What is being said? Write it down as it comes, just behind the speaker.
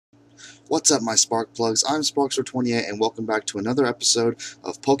What's up, my spark plugs? I'm Sparkster28, and welcome back to another episode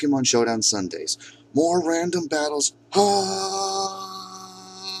of Pokémon Showdown Sundays. More random battles. Oh!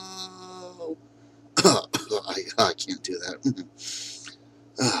 I can't do that.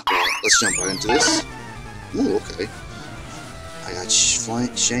 Well, let's jump right into this. Ooh, okay. I got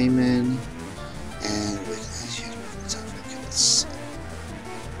Shaman, and let's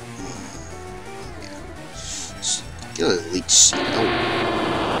get a leech seed. Oh.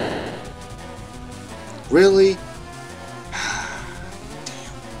 Really?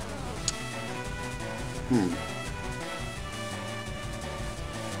 Damn.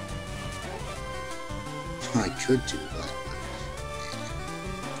 I could do that, but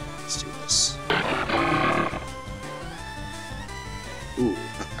let's do this. Ooh.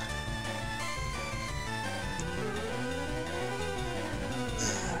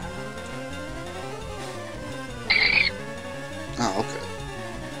 Oh, okay.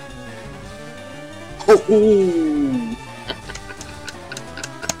 Oh!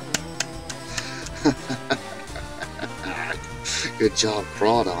 Good job,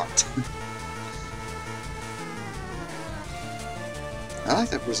 Crawdont. I like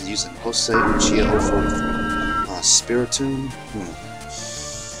that person using Jose Uchiha 043. Spiritomb.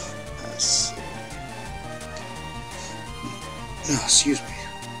 Let's see. No, excuse me.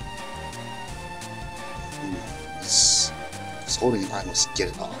 It's holding an item. Let's get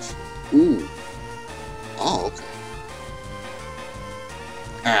it off. Ooh. Oh, okay.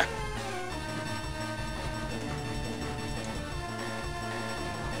 Ah.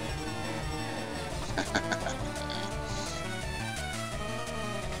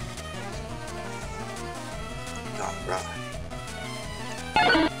 Alright.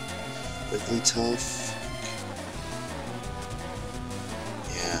 Wigglytuff.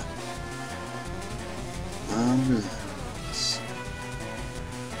 Yeah.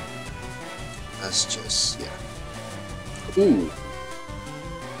 That's just, yeah. Ooh.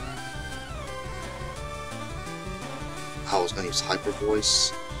 I was gonna use Hyper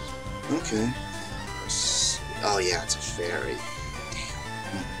Voice. Okay. Oh yeah, it's a fairy.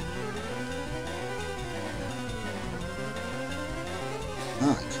 Damn.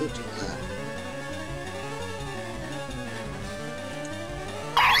 Oh, I could do that.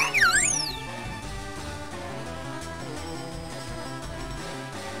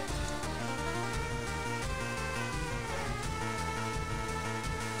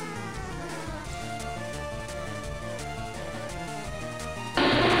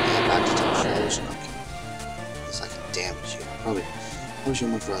 Okay. Guess I can damage you. Probably should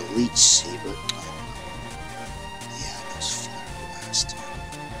have went for a leech seed, but yeah, that was fire last time.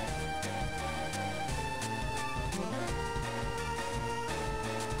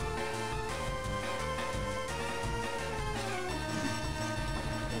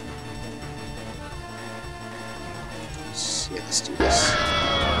 Yeah, let's do this.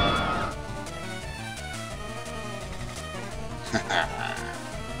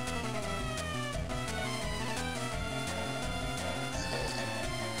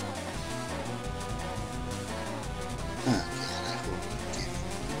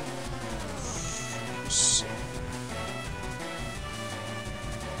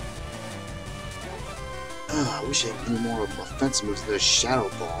 I wish I knew more of offensive moves. There's Shadow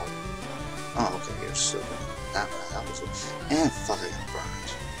Ball. Oh, okay, here's Silver. That was it. And fuck, I got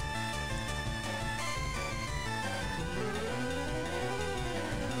burned.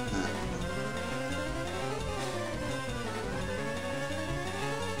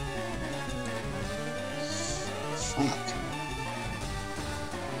 Fuck.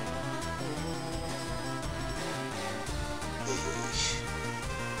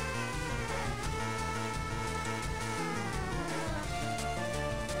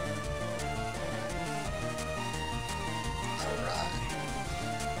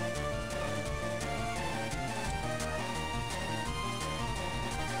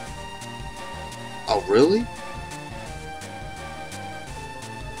 Oh, really?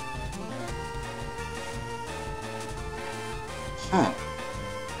 Huh.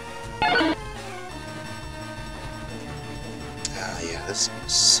 Yeah, this is gonna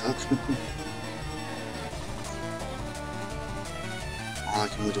suck. All I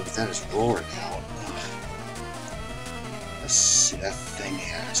can really do with that is roar it out. Let's see, that thing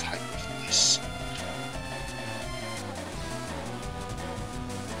has Hyper Voice.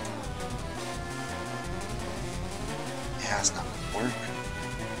 Yeah, it's not gonna work.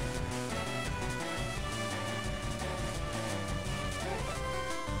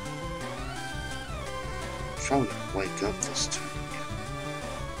 I'm probably gonna wake up this turn.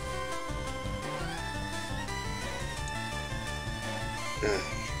 Okay.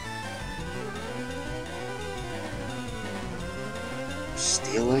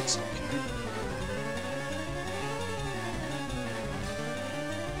 Steelix? Okay.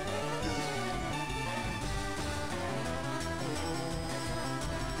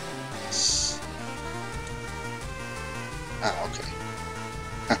 Ah, okay.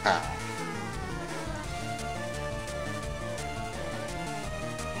 Haha.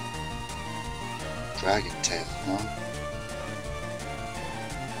 Dragon tail, huh?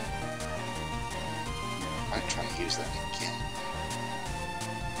 I might try to use that again.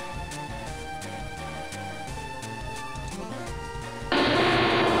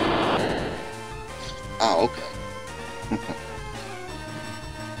 Oh, okay.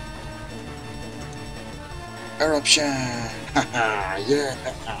 Eruption! Haha, yeah!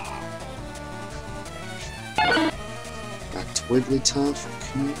 Got Wigglytuff,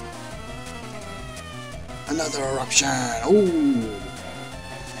 okay. Another eruption! Ooh!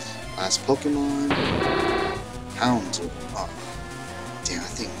 Last Pokemon. Hounds. Oh, damn, I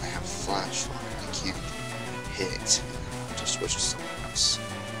think I have Flashfire. I can't hit. I'll just switch to something else.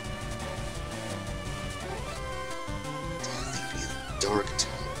 Damn, I think being a dark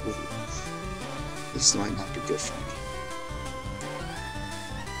type. Ooh. This might not be good for me.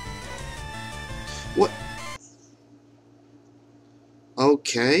 What?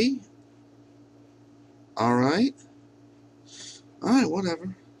 Okay. Alright. Alright,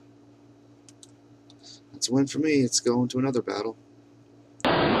 whatever. That's a win for me. Let's go into another battle.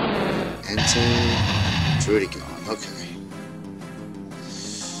 Entei. Drudy gone. Okay.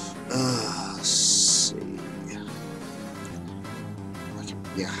 Let's see.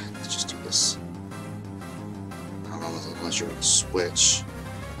 Yeah, let's just do this. I don't know unless you're gonna switch.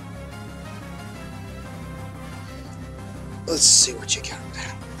 Let's see what you got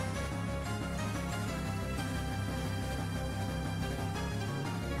now.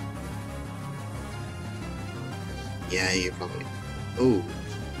 Yeah, you probably. Ooh.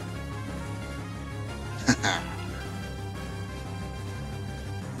 Haha.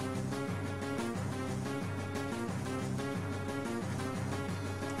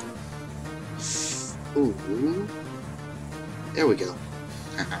 Ooh. There we go.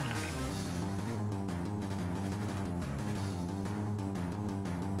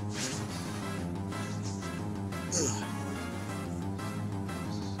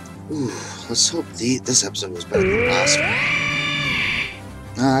 Ooh, let's hope this episode was better than the last one.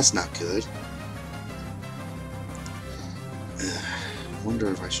 Nah, that's not good. I wonder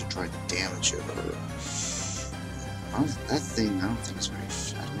if I should try to damage it or... that thing, I don't think it's very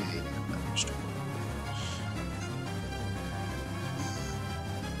fat. I mean, I'm not sure.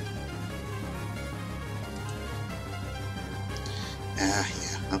 Yeah,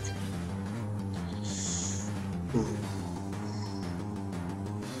 okay. Ooh.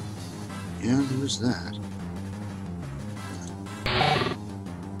 Yeah, there's that.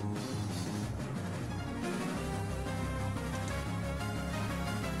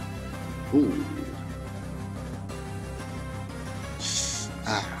 Ooh.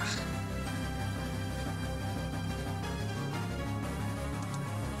 Ah.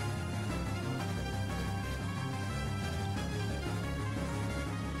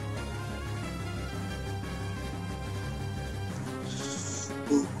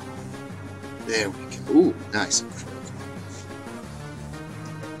 Ooh. There we go. Ooh, nice.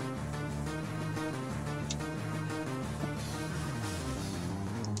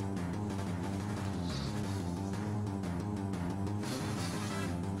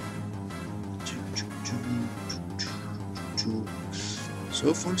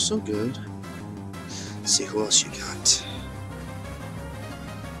 So far, so good. Let's see who else you got.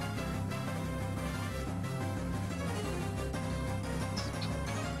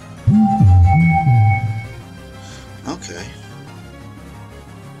 Okay.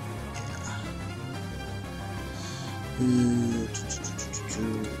 Yeah. See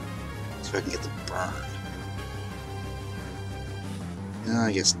if I can get the burn. No,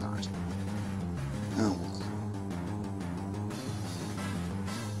 I guess not. Oh well.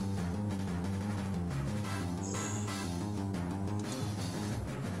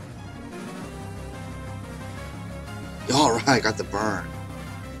 Alright, I got the burn.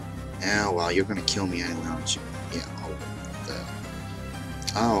 Yeah, well, you're gonna kill me anyway, aren't you? Yeah,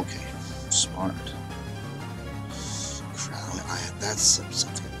 oh, okay. Smart. Crap, that's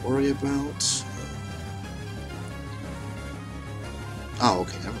something to worry about. Oh,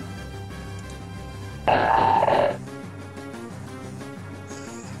 okay, never mind.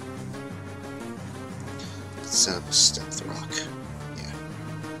 Let's set up a stealth rock. Yeah.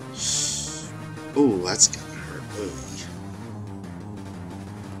 Ooh, that's gonna hurt. Ooh.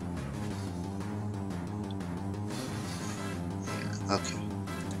 Okay.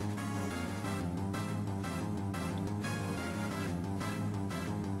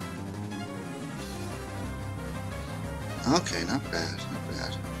 Okay, not bad, not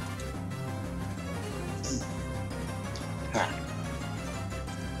bad. Ah.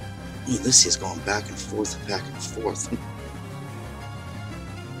 This is going back and forth and back and forth. Come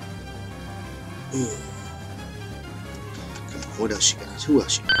on, what else you got? Who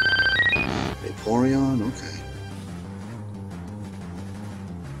else you got? Vaporeon? Okay.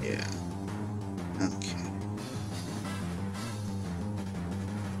 Yeah. Okay.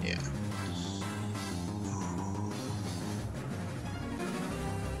 Yeah.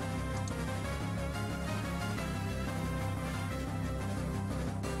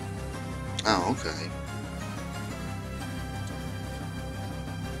 Oh, okay.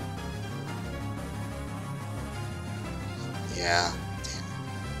 Yeah.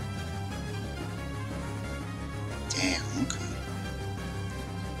 Damn, okay.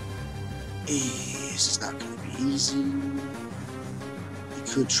 This is not gonna be easy. You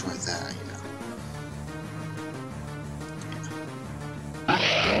could try that, you know.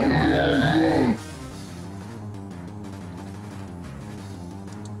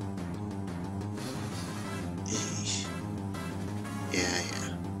 Yeah.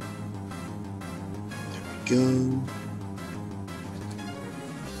 There we go.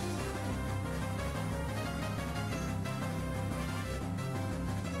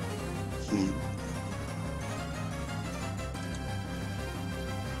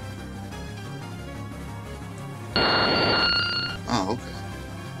 Oh, okay.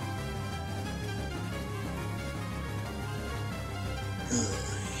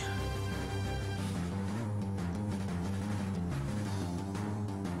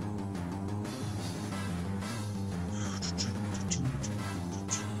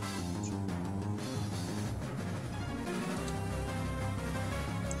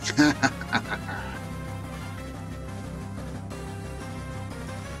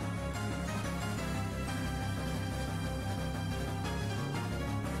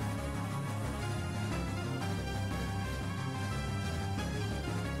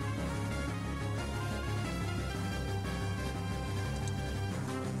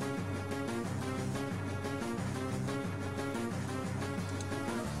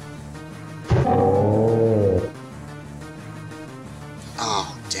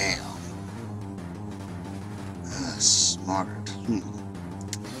 Oh, damn. Smart.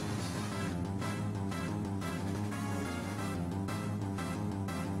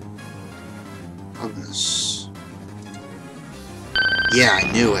 Goodness. Yeah,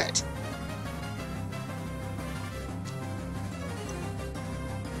 I knew it.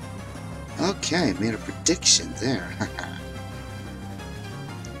 Okay, made a prediction there.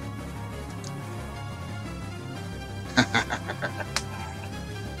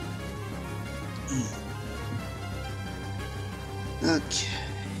 Okay.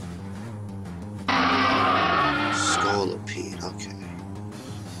 Scolipede, okay.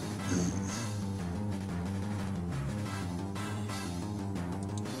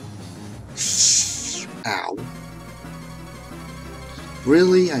 Ow.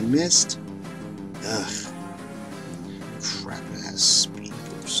 Really? I missed? Ugh. Crap, it has speed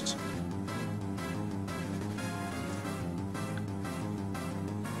boost.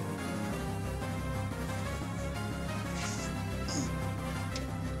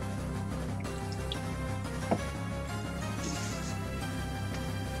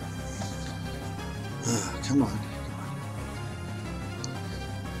 Come on.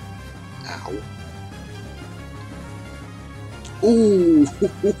 Ow. Ooh!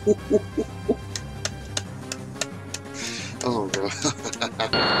 Oh, bro.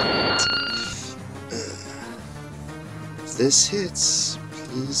 If this hits,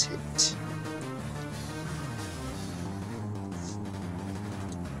 please hit.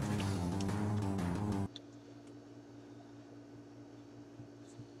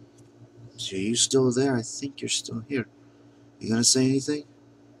 So are you still there? I think you're still here. You gonna say anything?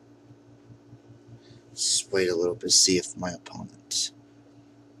 Just wait a little bit, see if my opponent...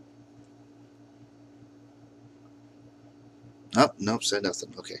 Oh, nope, said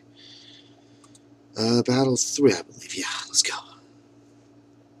nothing. Okay. Battle 3, I believe. Yeah, let's go.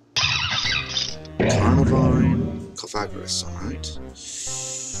 Carnivine, Cofagris, alright.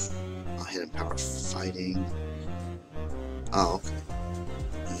 I'll hit him power fighting. Oh, okay.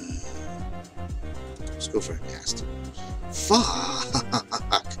 Let's go for a nasty. Fuck!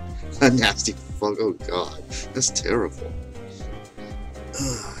 A nasty fuck, oh god. That's terrible.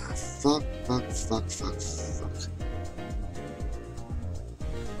 Fuck.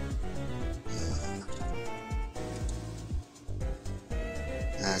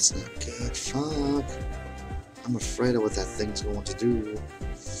 that's not good. Fuck. I'm afraid of what that thing's going to do.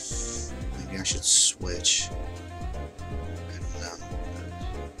 Maybe I should switch. I don't know.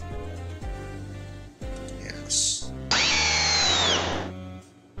 Yes.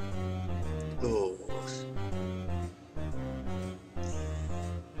 Oh.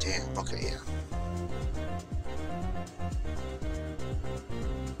 Damn, okay, yeah.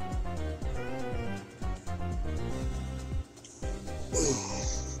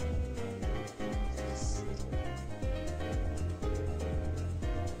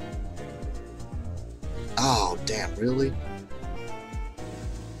 Oh, damn, really?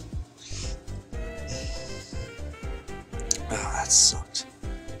 Oh, that sucked.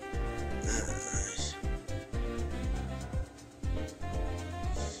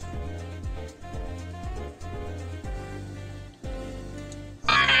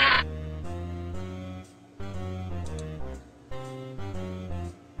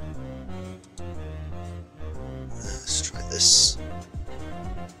 Let's try this.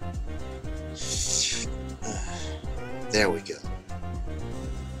 There we go.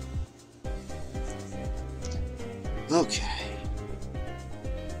 Okay.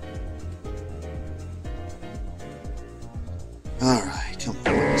 Alright, come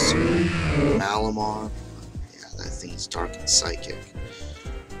on. Malamar. Yeah, that thing's dark and psychic.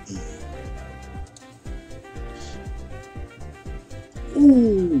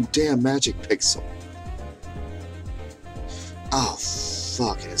 Ooh, damn, magic pixel. Oh,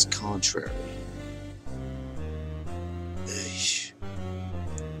 fuck, and it's contrary. Eesh.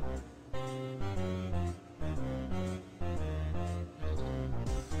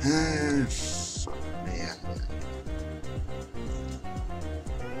 Fuck, man.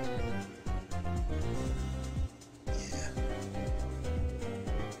 Yeah.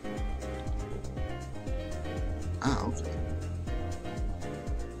 Ah, okay.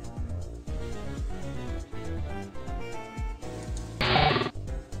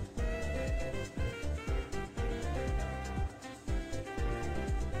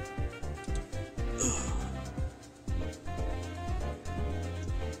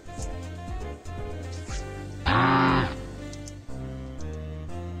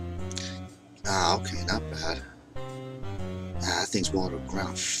 Ah, okay, not bad. Ah, that thing's water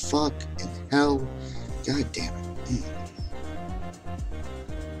ground. Fuck in hell. God damn it.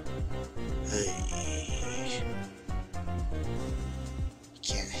 Hey. You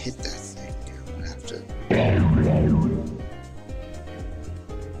can't hit that thing. I'm gonna have to.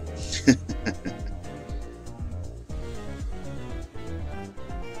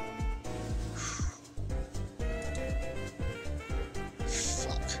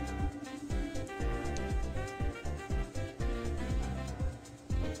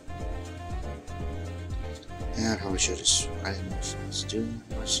 Yeah, I probably should have. I didn't know if I was doing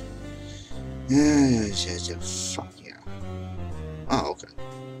much. Yeah. Fuck yeah. Oh, okay.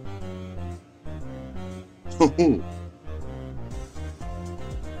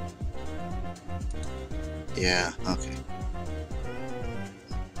 Yeah, okay.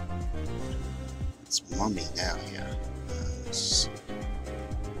 It's mummy now, yeah.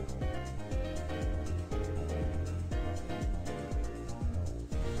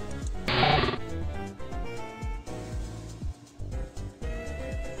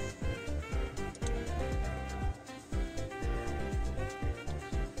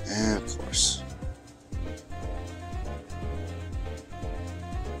 And of course.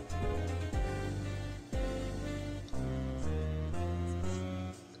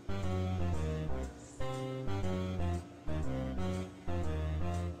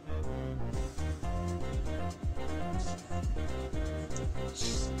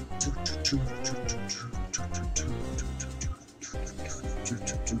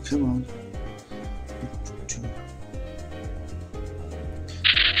 Come on.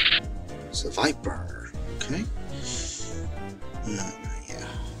 It's a Viper. Okay. Yeah.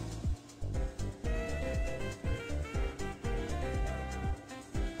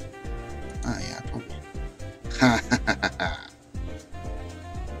 Ah, yeah, probably. Ha ha ha ha.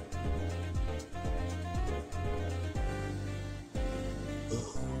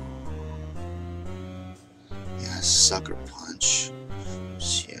 Yeah, sucker punch.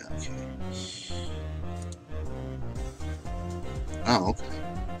 Yeah, okay. Oh, okay.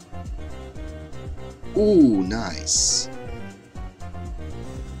 Ooh, nice.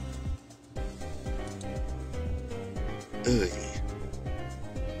 Ugh.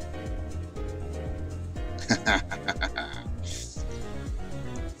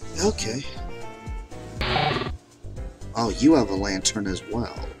 Okay. Oh, you have a lantern as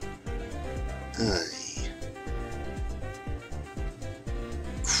well. Ugh.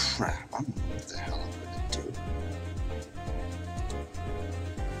 crap. I don't know what the hell I'm gonna do.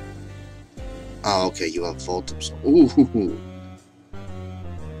 Oh, okay, you have Volt Absorb. Ooh!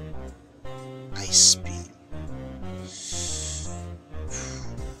 Ice Beam.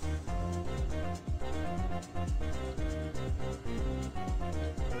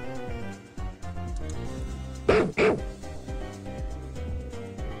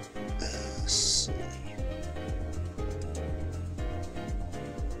 Let's see.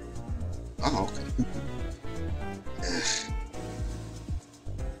 Oh, okay.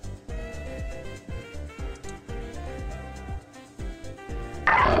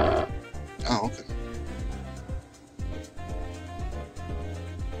 Oh, okay.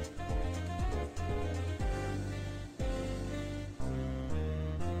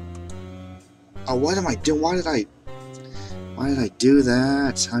 Oh, what am I doing? Why did I do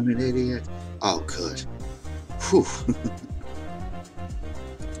that? I'm an idiot. Oh, good. Whew.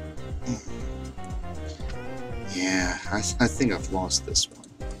 Yeah, I think I've lost this one.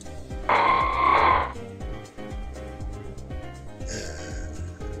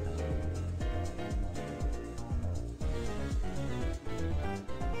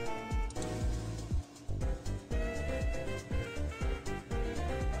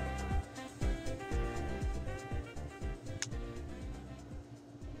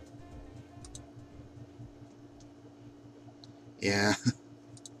 Yeah.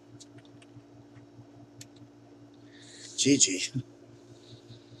 GG.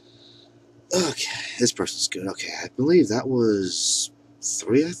 Okay, this person's good. Okay, I believe that was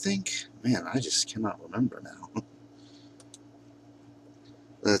 3, I think? Man, I just cannot remember now.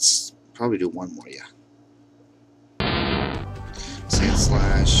 Let's probably do one more, yeah. Sand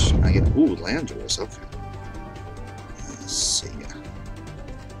Slash. I get... Ooh, Landorus, okay. Let's see, yeah.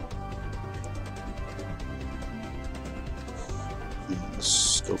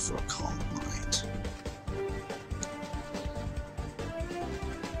 Let's go for a Calm Mind.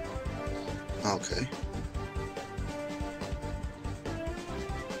 Okay.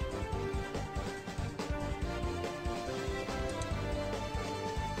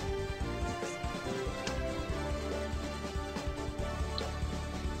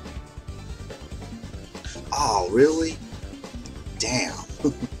 Oh, really? Damn.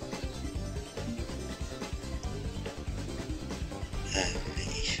 Hey.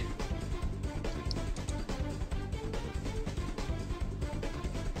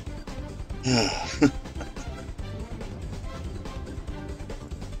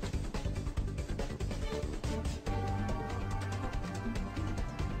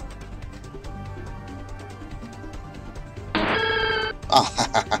 Oh,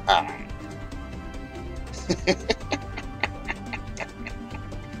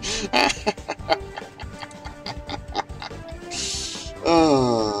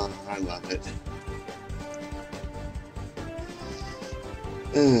 oh, I love it.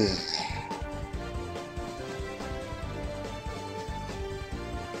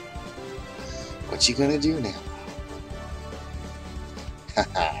 What you gonna do now?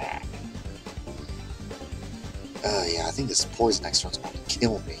 Yeah, I think this poison extract's about to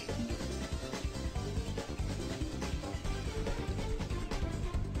kill me.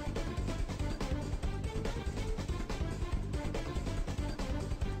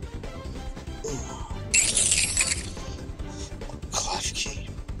 Clef key.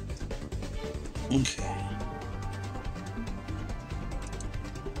 Okay.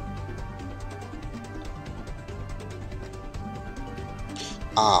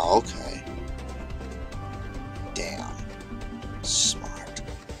 Ah, okay. Damn. Smart.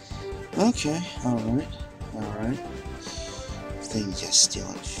 Okay, alright. Alright. Thing just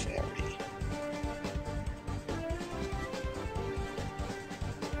stealing fairy.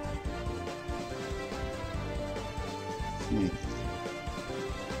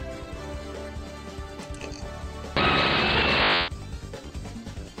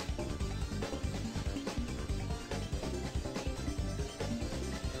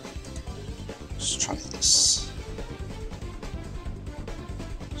 Let's try this.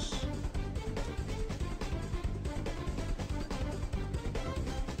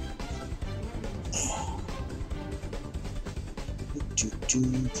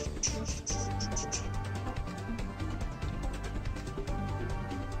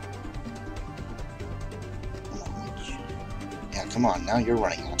 Yeah, come on, now you're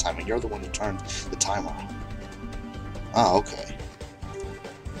running out of time, and you're the one who turned the timer on. Oh, okay.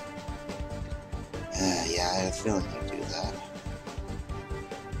 Yeah, I had a feeling you'd do that.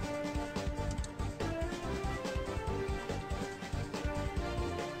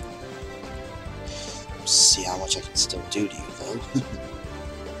 See how much I can still do to you, though.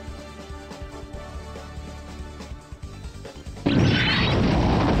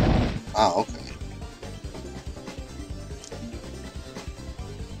 Oh, okay.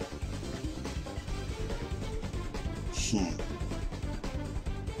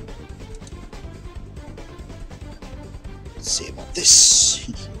 Let's see about this.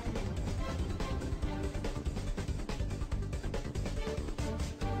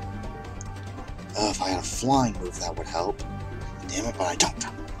 If I had a flying move, that would help. Damn it, but I don't.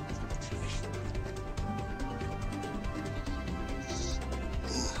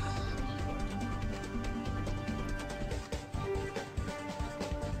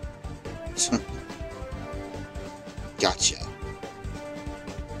 Gotcha.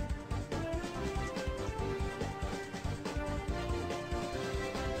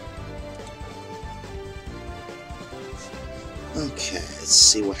 Okay, let's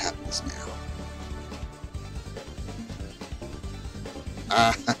see what happens now.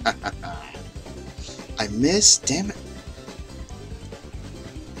 I missed, damn it.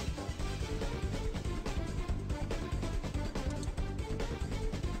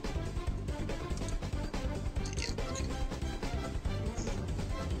 Yeah, okay.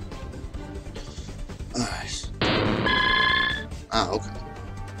 Alright. Ah, okay.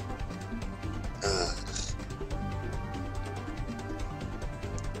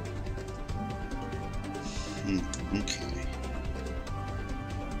 Okay.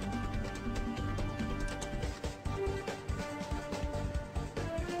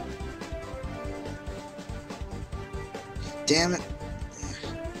 Damn it.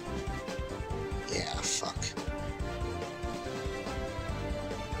 Yeah, fuck.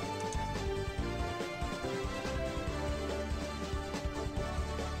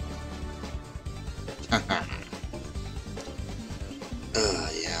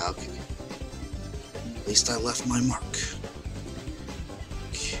 Yeah, okay. At least I left my mark.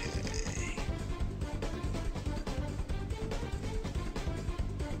 Okay.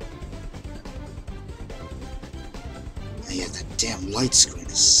 And yeah, that damn light screen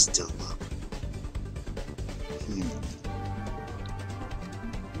is still up.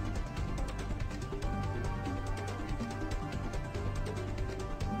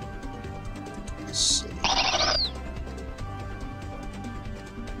 Let's see.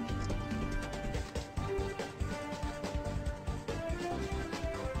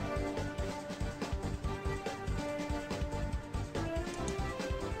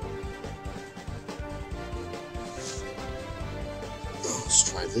 Let's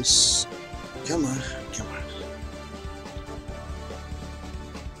try this. Come on, come on.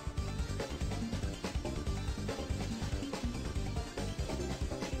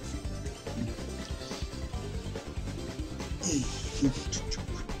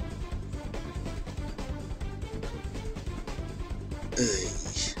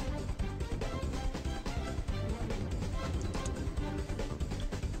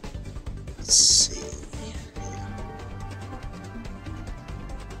 Let's see.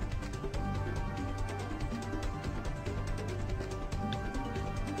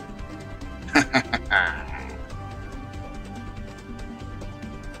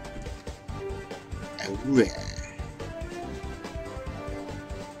 Alright.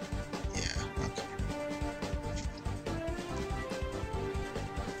 Yeah, okay.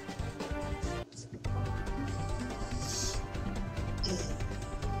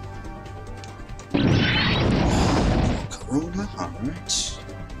 Corona, alright.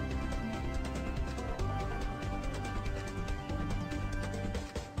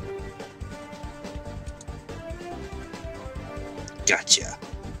 Gotcha.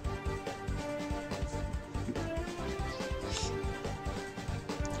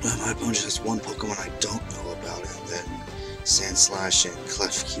 My opponent has one Pokemon I don't know about, and then Sandslash and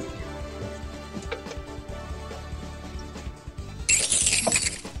Klefki.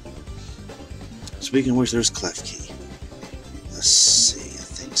 Speaking of which, there's Klefki. Let's see, I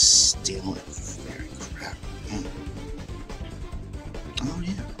think Steel and Fairy Crap. Oh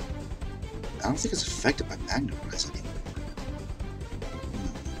yeah. I don't think it's affected by Magnetize anymore.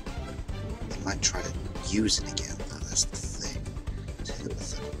 I might try to use it again, though, that's the thing.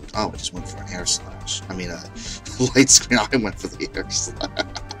 Oh, I just went for an Air Slash. I mean, light screen, I went for the Air Slash.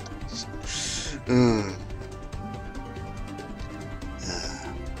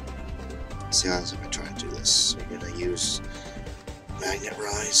 See how I'm gonna try and do this. We're gonna use Magnet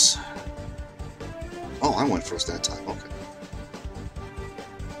Rise. Oh, I went first that time, okay.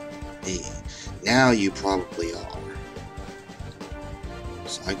 Now you probably are.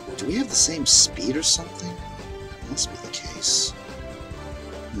 So do we have the same speed or something? That must be the case.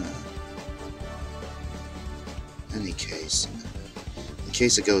 In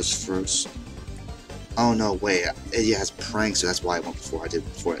case it goes first. Oh no, wait. It has prank, so that's why I went before it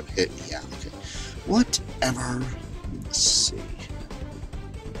hit me. Yeah, okay. Whatever. Let's see.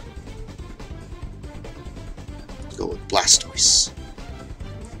 Let's go with Blastoise.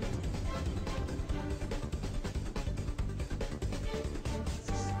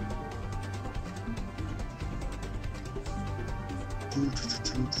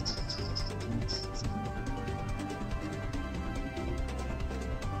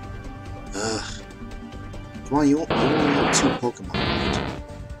 Ugh. Come on, you only have 2 Pokemon left.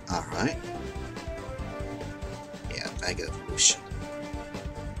 Alright. Yeah, Mega Evolution.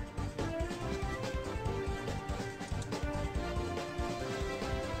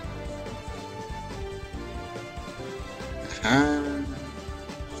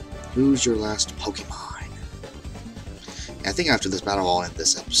 Who's your last Pokemon? I think after this battle I'll end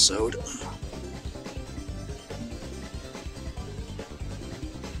this episode.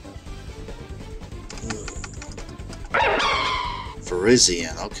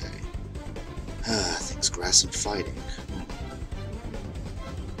 Virizion, okay. Things grass and fighting.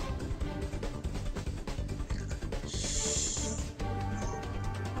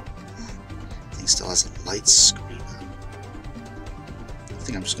 Thing still has a light screen up. I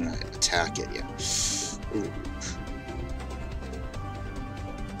think I'm just gonna attack it, yeah. Ooh.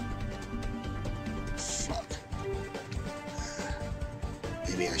 Fuck.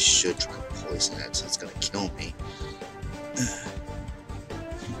 Maybe I should try and poison it, so it's gonna kill me.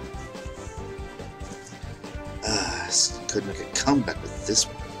 Could make a comeback with this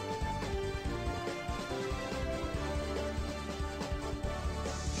one.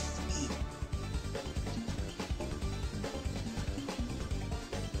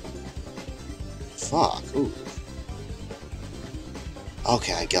 Fuck, ooh.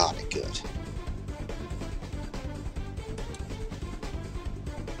 Okay, I got it, good.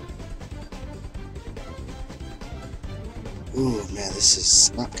 Ooh, man, this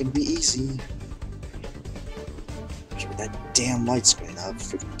is not gonna be easy. With that damn light screen up,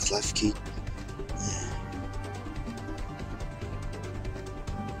 freaking Klefki.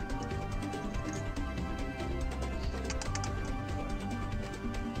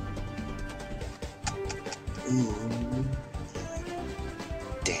 Ooh.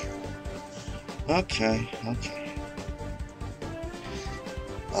 Damn. Okay.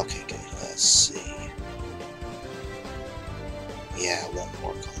 Okay, good. Let's see. Yeah, one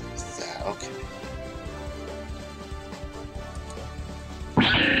more coming with that. Okay.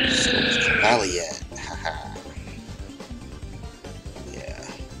 Valiant, haha. Yeah.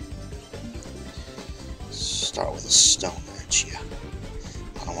 Start with a Stone Edge, yeah.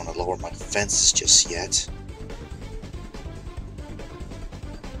 I don't want to lower my defenses just yet.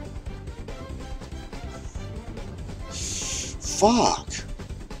 Fuck!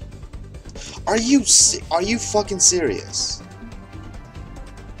 Are you fucking serious?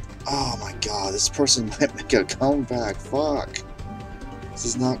 Oh my god, this person might make a comeback. Fuck. This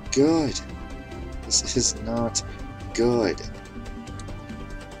is not good. This is not good.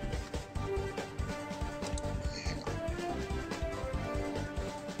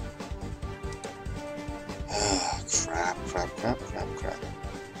 Crap.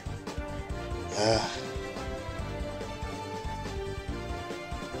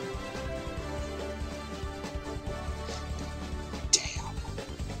 Damn.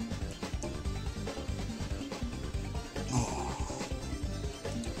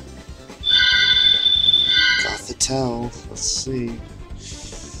 Tell. Let's see.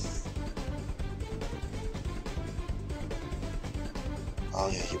 Oh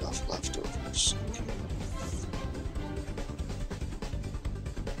yeah, you have leftovers.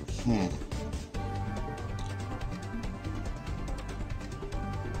 Okay.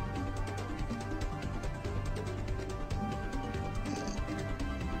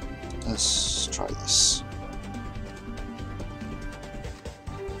 Let's try this.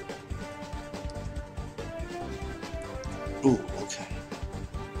 Ooh, okay.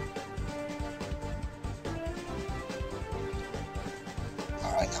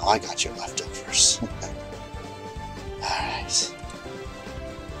 Alright, now I got your leftovers. Alright.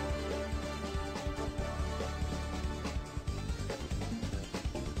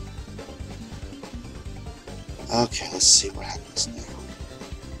 Okay, let's see what happens now.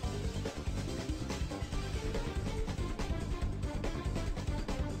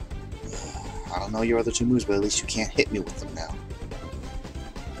 I don't know your other 2 moves, but at least you can't hit me with them now.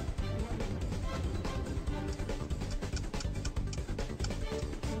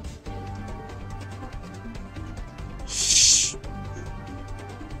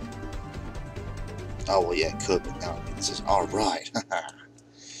 Oh, well, yeah, it could, but now this is alright.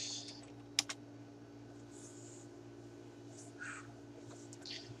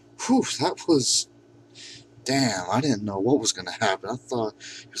 Whew, that was... Damn, I didn't know what was going to happen. I thought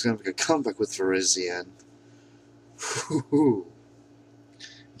he was going to make a comeback with Virizion. Whew.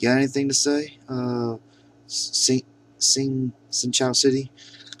 You got anything to say? Sing Chao City?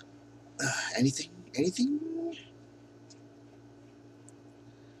 Anything? Anything?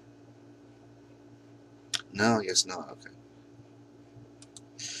 No, I guess not. Okay.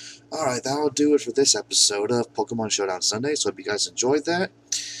 Alright, that'll do it for this episode of Pokemon Showdown Sunday. So I hope you guys enjoyed that.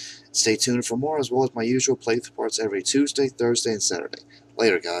 Stay tuned for more, as well as my usual playthrough parts every Tuesday, Thursday, and Saturday.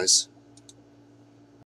 Later, guys.